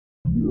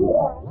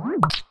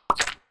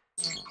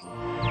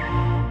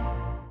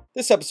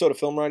This episode of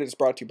Film Riot is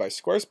brought to you by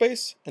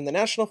Squarespace and the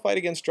National Fight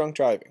Against Drunk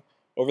Driving.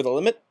 Over the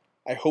limit?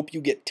 I hope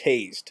you get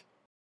tased.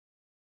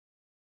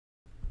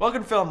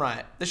 Welcome to Film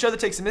Riot, the show that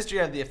takes the mystery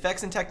out of the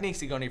effects and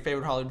techniques that go into your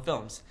favorite Hollywood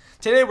films.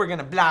 Today we're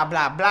gonna blah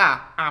blah blah,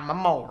 I'm a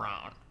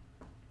moron.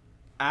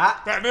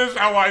 That is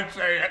how I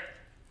say it.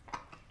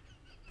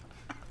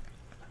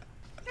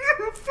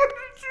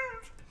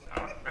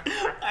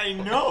 I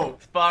know.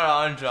 Spot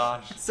on,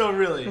 Josh. So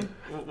really,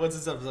 what's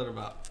this episode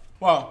about?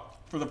 Well,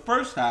 for the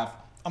first half,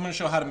 I'm going to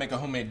show how to make a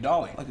homemade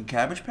dolly. Like a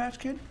Cabbage Patch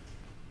Kid?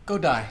 Go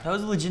die. That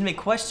was a legitimate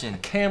question.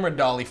 Camera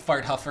dolly,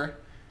 fart huffer.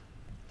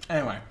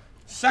 Anyway,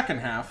 second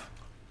half,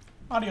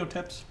 audio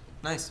tips.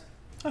 Nice.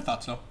 I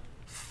thought so.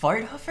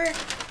 Fart huffer?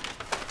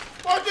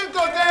 Watch it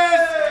go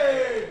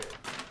this!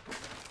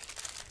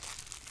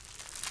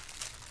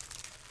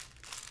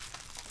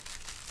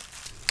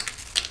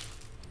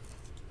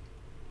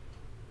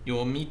 You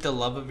will meet the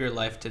love of your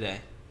life today.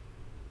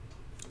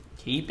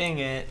 Keeping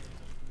it.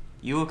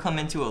 You will come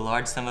into a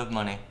large sum of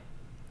money.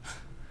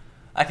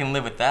 I can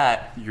live with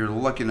that. Your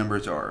lucky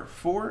numbers are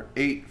 4,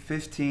 8,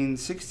 15,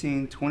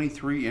 16,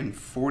 23, and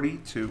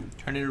 42.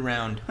 Turn it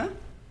around. Huh?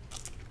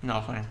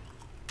 Nothing.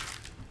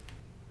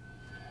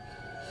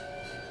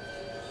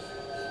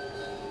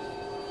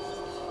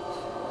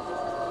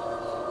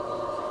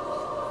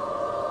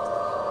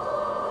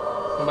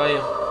 What about you?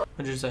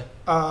 What'd you say?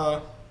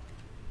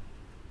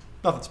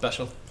 Nothing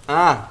special.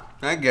 Ah,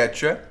 I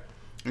getcha.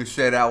 You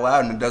say it out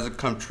loud and it doesn't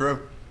come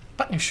true.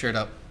 Button your shirt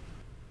up.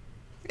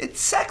 It's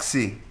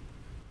sexy.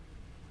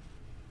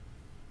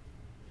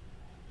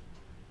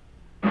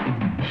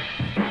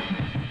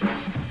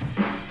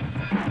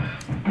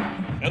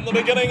 In the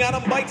beginning,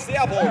 Adam bites the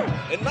apple.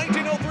 In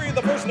 1903,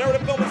 the first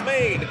narrative film is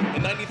made.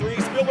 In 93,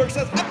 Spielberg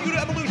says F you to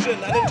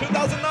evolution. And in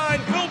 2009,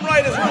 Film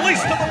Riot is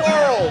released to the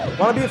world.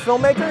 Want to be a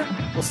filmmaker?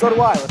 Well, so do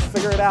I. Let's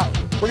figure it out.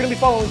 We're going to be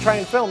following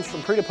Trying Films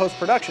from pre to post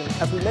production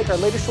as we make our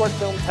latest short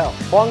film, Tell.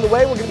 Along the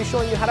way, we're going to be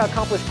showing you how to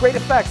accomplish great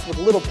effects with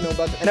little to no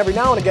budget. And every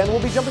now and again,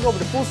 we'll be jumping over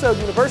to Full Sail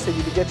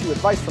University to get you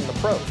advice from the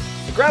pros.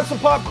 So grab some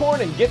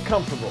popcorn and get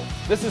comfortable.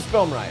 This is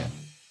Film Riot.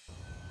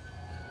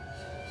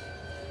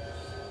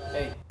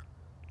 Hey.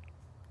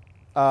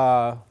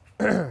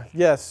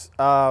 Yes.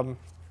 So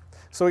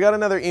we got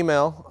another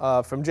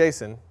email from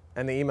Jason,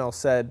 and the email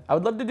said, I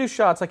would love to do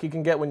shots like you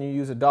can get when you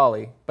use a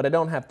dolly, but I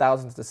don't have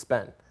thousands to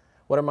spend.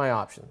 What are my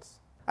options?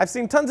 I've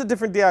seen tons of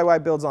different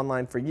DIY builds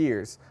online for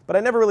years, but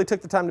I never really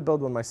took the time to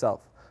build one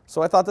myself.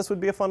 So I thought this would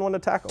be a fun one to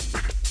tackle.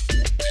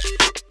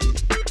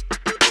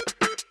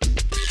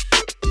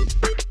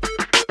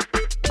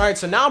 All right,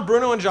 so now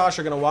Bruno and Josh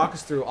are going to walk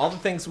us through all the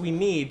things we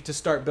need to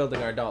start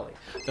building our dolly.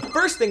 The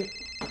first thing...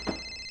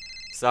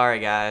 Sorry,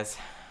 guys.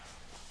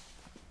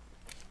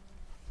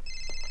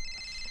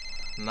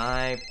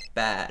 My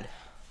bad.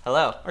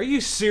 Hello. Are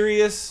you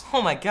serious?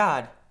 Oh my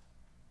god.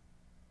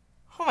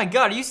 Oh my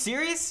god, are you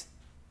serious?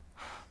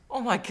 Oh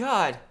my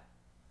god.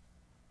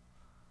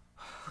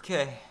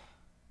 Okay.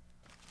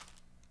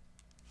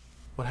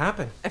 What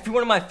happened?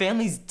 Everyone in my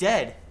family's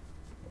dead.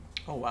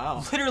 Oh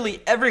wow.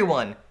 Literally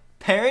everyone.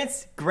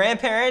 Parents,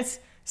 grandparents,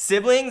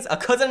 siblings, a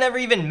cousin I never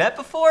even met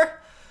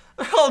before.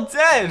 They're all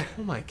dead.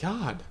 Oh my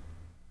god.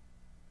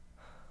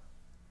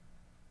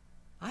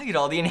 I get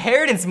all the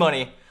inheritance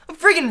money. I'm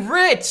freaking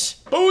rich.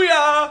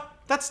 Booyah!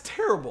 That's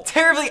terrible.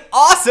 Terribly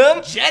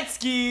awesome. Jet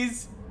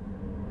skis.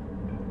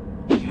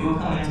 You will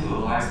come into a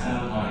large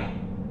sum of money.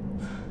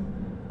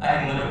 I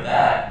can live with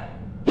that.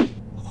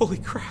 Holy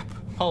crap.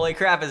 Holy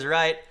crap is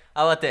right.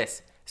 How about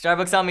this?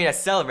 Starbucks on me to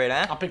celebrate,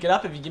 huh? I'll pick it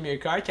up if you give me your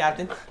card,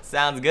 Captain.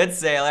 Sounds good,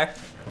 sailor.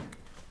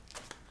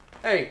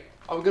 Hey,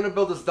 are we gonna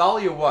build this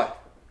dolly or what?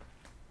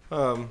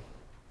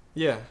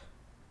 Yeah.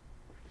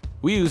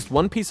 We used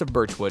one piece of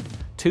birchwood,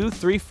 2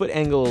 3-foot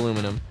angle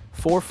aluminum,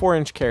 4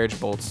 4-inch carriage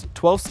bolts,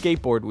 12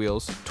 skateboard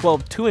wheels,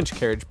 12 2-inch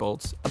carriage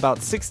bolts,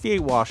 about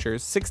 68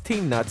 washers,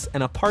 16 nuts,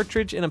 and a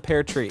partridge in a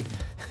pear tree.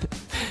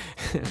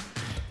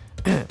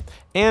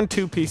 And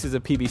 2 pieces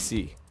of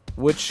PVC,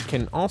 which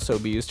can also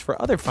be used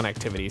for other fun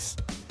activities.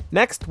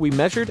 Next, we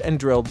measured and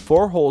drilled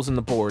 4 holes in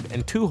the board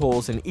and 2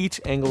 holes in each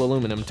angle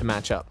aluminum to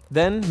match up.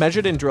 Then,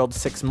 measured and drilled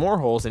 6 more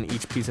holes in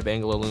each piece of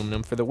angle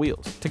aluminum for the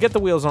wheels. To get the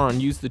wheels on,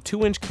 use the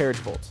 2-inch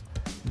carriage bolts.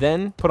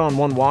 Then, put on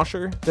 1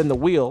 washer, then the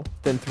wheel,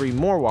 then 3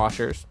 more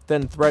washers,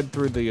 then thread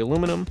through the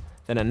aluminum,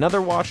 then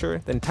another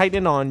washer, then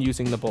tighten on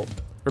using the bolt.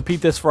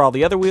 Repeat this for all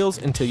the other wheels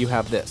until you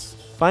have this.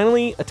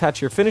 Finally, attach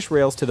your finished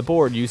rails to the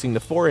board using the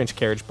 4-inch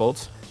carriage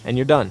bolts, and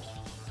you're done.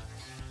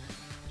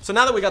 So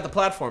now that we got the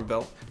platform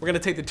built, we're going to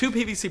take the 2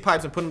 PVC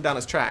pipes and put them down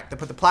as track, then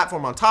put the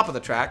platform on top of the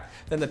track,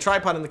 then the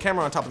tripod and the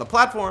camera on top of the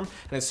platform,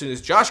 and as soon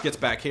as Josh gets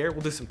back here,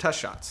 we'll do some test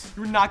shots.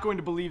 You're not going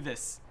to believe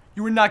this.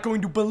 You are not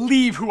going to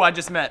believe who I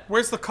just met.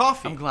 Where's the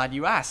coffee? I'm glad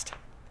you asked.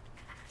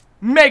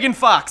 Megan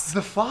Fox.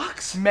 The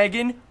Fox?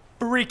 Megan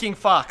freaking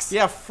Fox.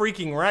 Yeah,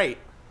 freaking right.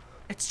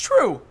 It's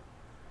true.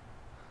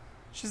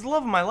 She's the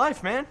love of my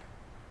life, man.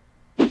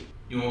 You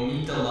will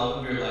meet the love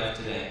of your life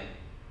today.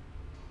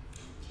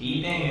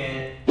 Keeping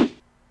it.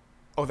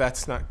 Oh,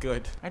 that's not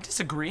good. I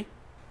disagree.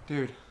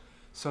 Dude,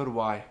 so do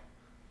I.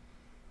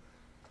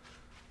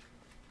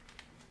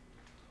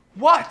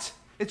 What?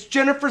 It's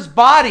Jennifer's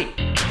body.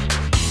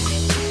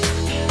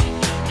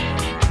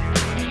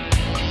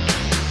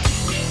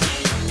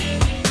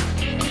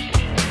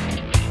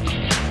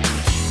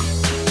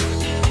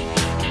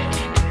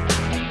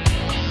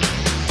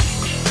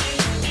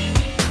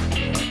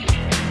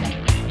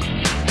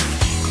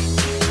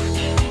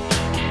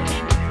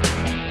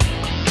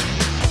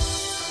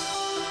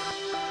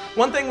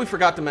 One thing we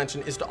forgot to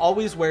mention is to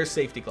always wear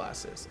safety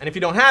glasses. And if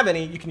you don't have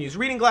any, you can use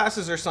reading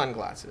glasses or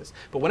sunglasses.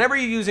 But whenever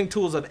you're using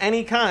tools of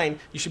any kind,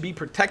 you should be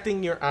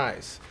protecting your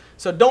eyes.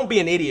 So don't be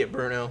an idiot,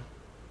 Bruno.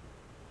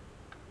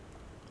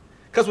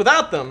 Because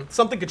without them,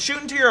 something could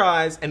shoot into your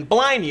eyes and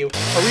blind you, or You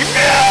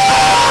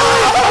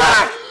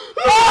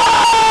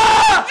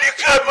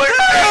cut my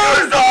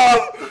fingers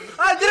off!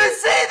 I didn't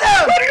see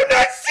them! How do you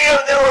not see them?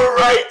 They were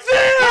right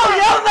there! Oh,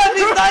 yelling at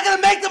me's not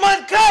gonna make them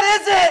uncut,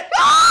 is it?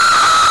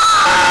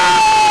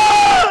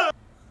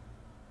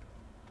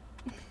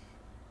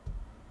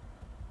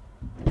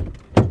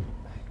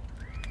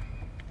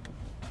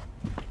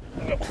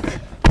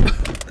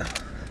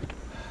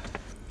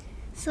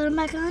 Soda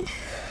back on?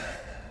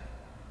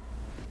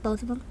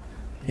 Both of them?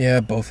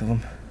 Yeah, both of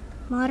them.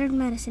 Modern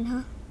medicine,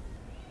 huh?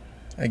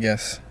 I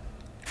guess.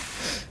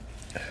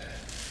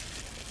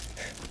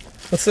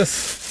 What's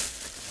this?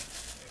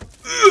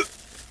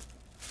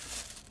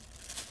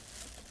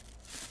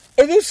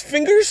 Are those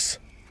fingers?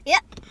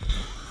 Yep.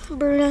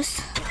 Bruno's.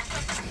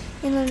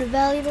 You learned a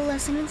valuable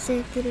lesson in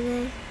safety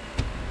today.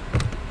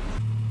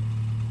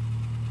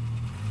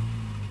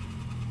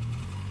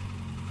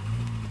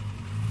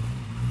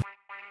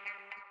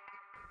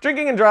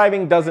 Drinking and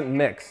driving doesn't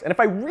mix, and if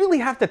I really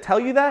have to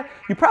tell you that,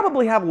 you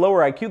probably have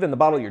lower IQ than the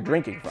bottle you're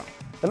drinking from.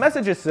 The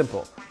message is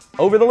simple.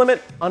 Over the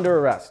limit, under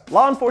arrest.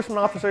 Law enforcement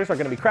officers are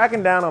going to be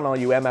cracking down on all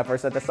you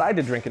MFers that decide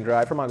to drink and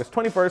drive from August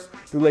 21st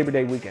through Labor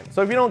Day weekend.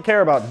 So if you don't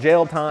care about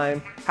jail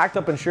time, hacked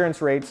up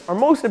insurance rates, or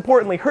most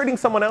importantly, hurting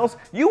someone else,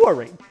 you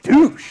are a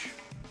douche.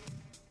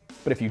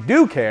 But if you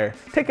do care,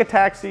 take a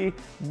taxi,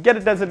 get a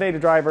designated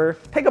driver,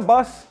 take a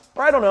bus,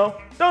 or I don't know,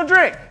 don't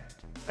drink.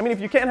 I mean,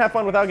 if you can't have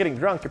fun without getting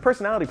drunk, your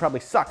personality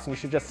probably sucks and you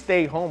should just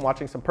stay home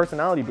watching some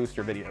personality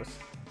booster videos.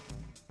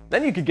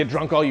 Then you could get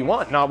drunk all you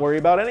want, not worry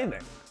about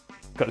anything.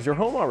 Because you're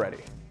home already.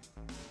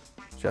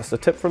 Just a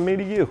tip from me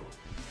to you.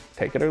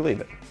 Take it or leave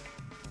it.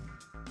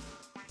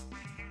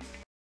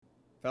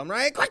 Film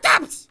Riot Quick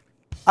Tips!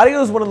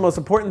 Audio is one of the most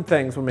important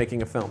things when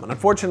making a film, and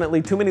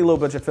unfortunately, too many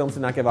low-budget films do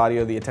not give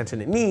audio the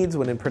attention it needs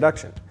when in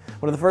production.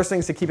 One of the first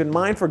things to keep in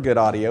mind for good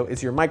audio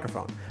is your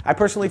microphone. I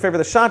personally favor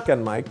the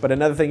shotgun mic, but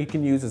another thing you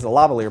can use is a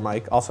lavalier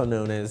mic, also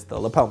known as the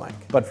lapel mic.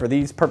 But for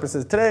these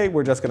purposes today,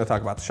 we're just going to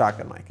talk about the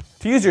shotgun mic.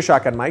 To use your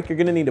shotgun mic, you're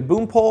going to need a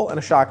boom pole and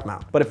a shock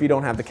mount. But if you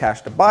don't have the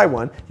cash to buy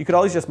one, you could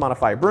always just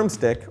modify a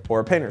broomstick or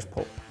a painter's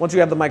pole. Once you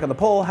have the mic on the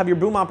pole, have your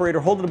boom operator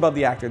hold it above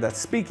the actor that's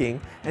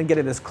speaking and get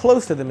it as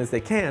close to them as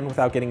they can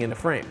without getting into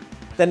frame.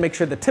 Then make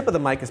sure the tip of the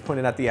mic is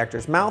pointed at the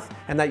actor's mouth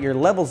and that your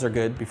levels are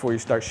good before you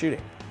start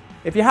shooting.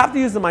 If you have to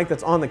use the mic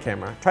that's on the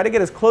camera, try to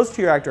get as close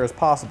to your actor as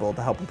possible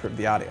to help improve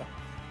the audio.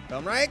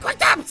 Film Riot Quick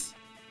Tips!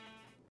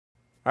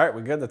 Alright,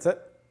 we good? That's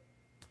it?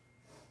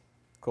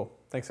 Cool.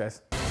 Thanks,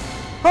 guys.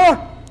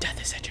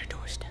 Death is at your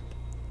doorstep.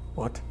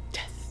 What?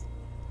 Death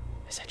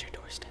is at your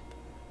doorstep.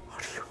 How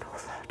do you know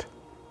that?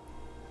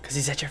 Because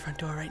he's at your front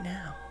door right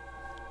now.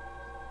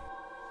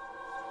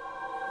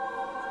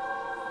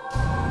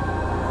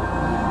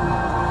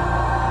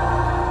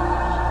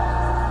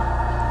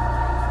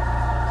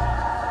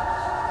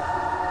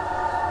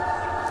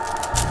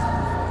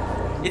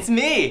 It's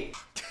me!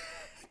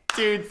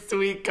 Dude,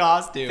 sweet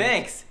costume.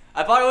 Thanks.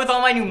 I bought it with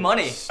all my new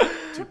money.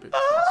 Stupid.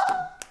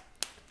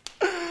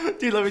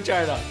 Dude, let me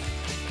try it on.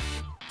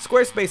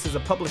 Squarespace is a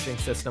publishing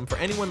system for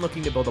anyone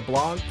looking to build a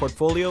blog,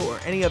 portfolio, or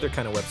any other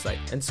kind of website.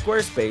 And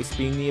Squarespace,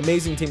 being the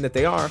amazing team that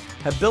they are,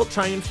 have built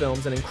Triune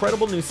Films an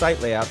incredible new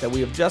site layout that we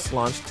have just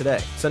launched today.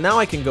 So now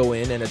I can go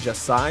in and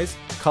adjust size,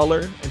 color,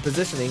 and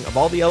positioning of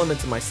all the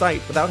elements of my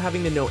site without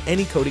having to know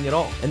any coding at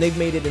all. And they've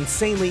made it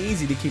insanely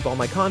easy to keep all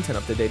my content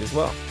up to date as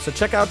well. So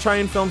check out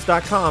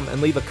TriuneFilms.com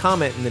and leave a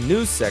comment in the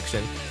news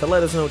section to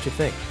let us know what you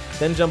think.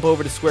 Then jump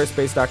over to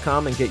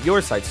squarespace.com and get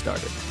your site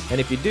started. And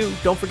if you do,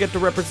 don't forget to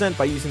represent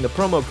by using the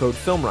promo code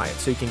FilmRiot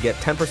so you can get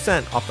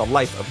 10% off the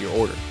life of your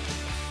order.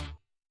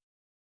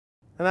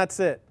 And that's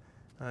it.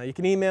 You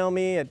can email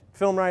me at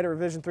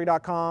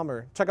filmriot@revision3.com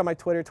or check out my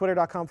Twitter,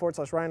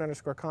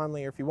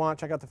 twitter.com/Ryan_Conley, or if you want,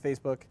 check out the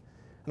Facebook,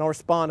 and I'll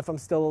respond if I'm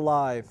still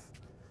alive.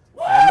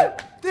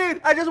 What?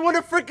 Dude, I just won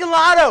a freaking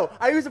lotto.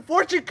 I used the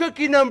fortune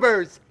cookie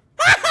numbers.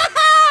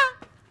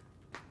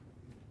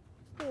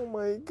 Oh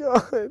my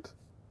God.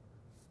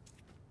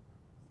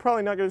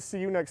 Probably not going to see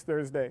you next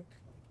Thursday.